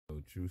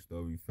true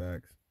story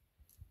facts.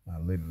 I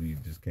literally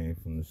just came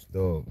from the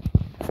store.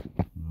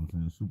 You know what I'm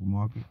saying?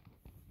 Supermarket.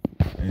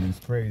 And it's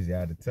crazy. I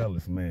had to tell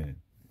this man.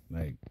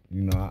 Like,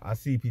 I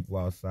see people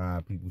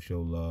outside, people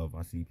show love.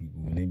 I see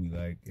people and they be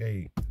like,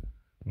 hey,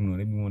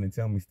 they be wanting to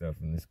tell me stuff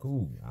and it's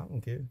cool. I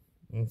don't care.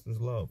 It's just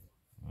love.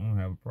 I don't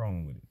have a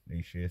problem with it.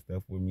 They share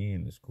stuff with me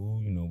and it's cool,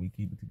 we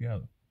keep it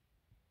together.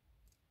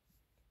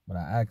 But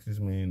I asked this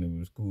man if it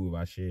was cool if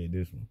I shared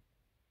this one.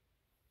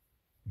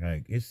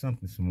 Like, it's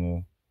something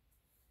small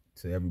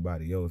to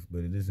everybody else,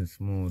 but it isn't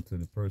small to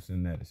the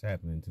person that it's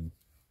happening to.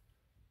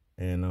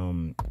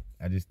 And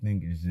I just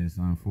think it's just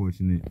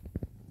unfortunate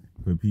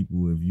for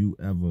people if you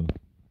ever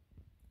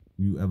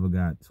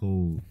got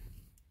told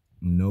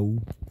no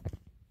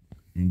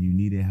and you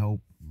needed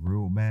help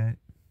real bad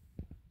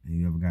and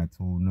you ever got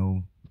told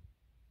no,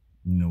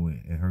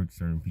 it hurts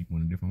certain people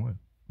in a different way.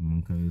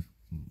 Because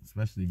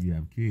especially if you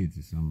have kids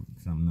or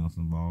something else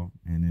involved,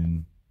 and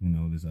then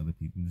there's other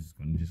people just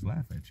gonna just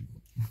laugh at you.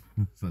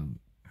 So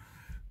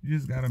you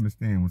just gotta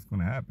understand what's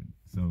gonna happen.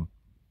 So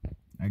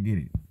I get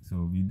it.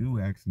 So if you do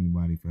ask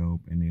anybody for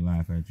help and they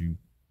laugh at you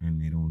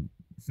and they don't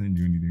send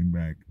you anything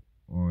back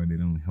or they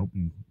don't help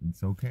you,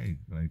 it's okay.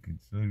 Like,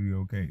 it's totally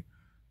okay.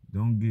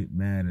 Don't get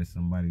mad at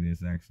somebody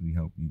that's actually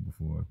helped you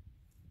before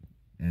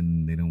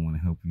and they don't want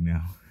to help you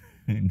now.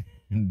 and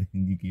then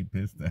you get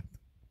pissed at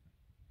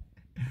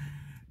them.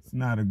 It's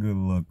not a good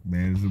look,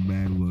 man. It's a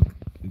bad look.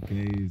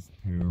 Okay, it's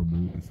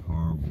terrible. It's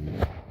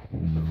horrible.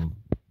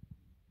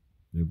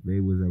 If they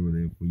was ever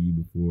there for you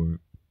before,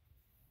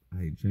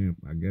 hey champ,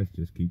 I guess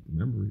just keep the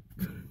memory.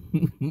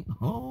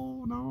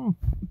 Hold on.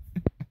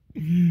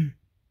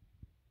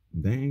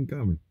 They ain't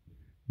coming.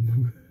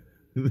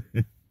 Look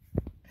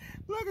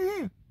at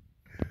here.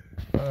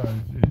 Oh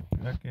shit,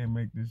 I can't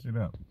make this shit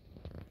up.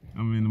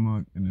 I'm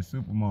in the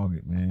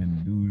supermarket, man.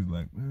 The dude's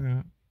like,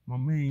 man, my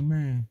main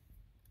man.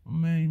 You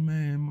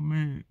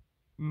know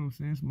what I'm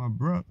saying? It's my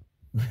brother.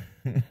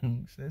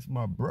 It's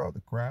my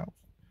brother, Krause.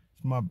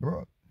 It's my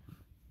brother.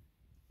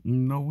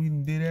 We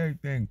did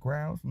everything.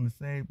 Krause from the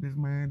save this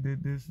man,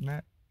 did this and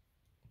that.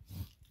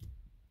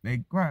 They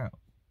Krause.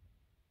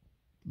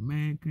 The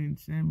man couldn't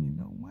send me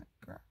no money,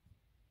 Krause.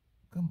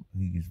 Come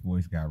on. His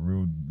voice got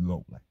real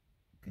low. Like,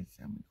 couldn't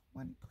send me no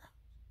money,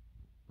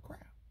 Krause.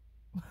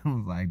 I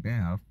was like,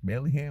 damn, I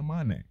barely had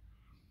my name.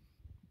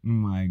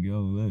 I'm like, yo,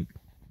 look.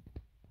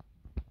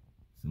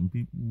 Some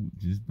people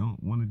just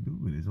don't want to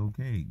do it. It's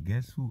okay.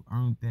 Guess who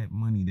earned that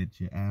money that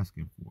you're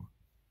asking for?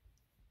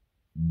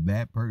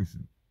 That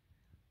person.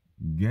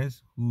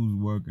 Guess who's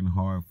working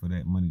hard for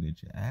that money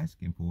that you're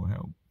asking for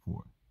help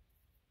for?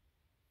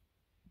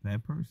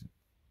 That person.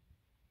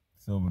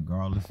 So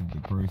regardless if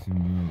the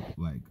person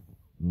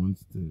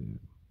wants to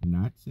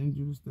not send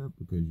you the stuff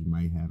because you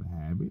might have a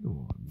habit,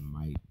 or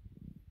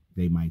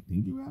they might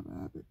think you have a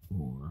habit,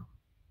 or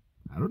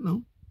I don't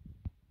know.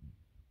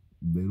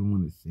 They don't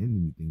want to send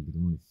anything. They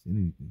don't want to send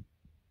anything.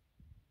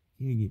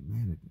 You can't get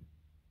mad at them.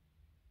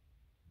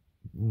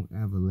 Won't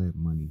ever let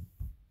money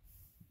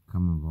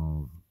come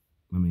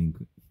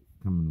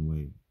in the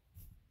way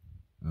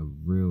of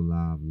real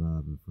live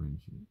love and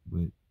friendship.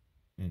 But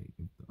hey,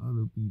 if the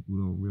other people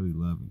don't really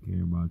love and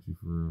care about you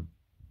for real,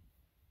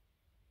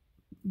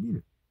 forget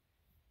it.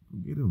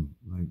 Forget them.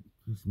 Like,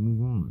 just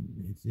move on.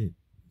 That's it.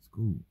 It's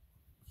cool.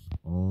 It's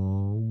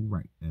all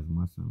right, as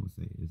my son would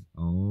say. It's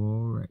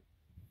all right.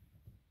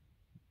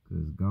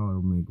 Because God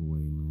will make a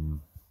way,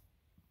 man.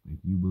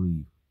 If you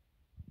believe,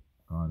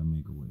 God will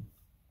make a way.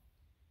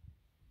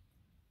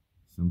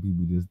 Some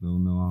people just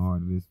don't know how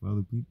hard it is for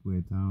other people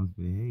at times,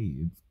 but hey,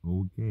 it's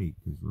okay.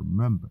 Because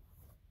remember,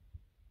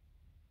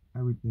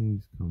 everything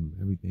comes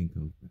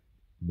back.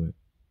 But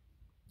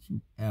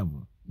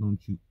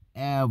don't you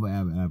ever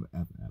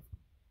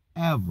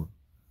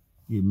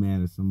get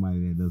mad at somebody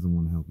that doesn't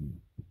want to help you.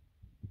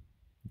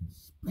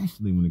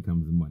 Especially when it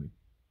comes to money.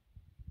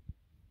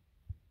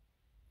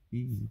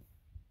 Easy.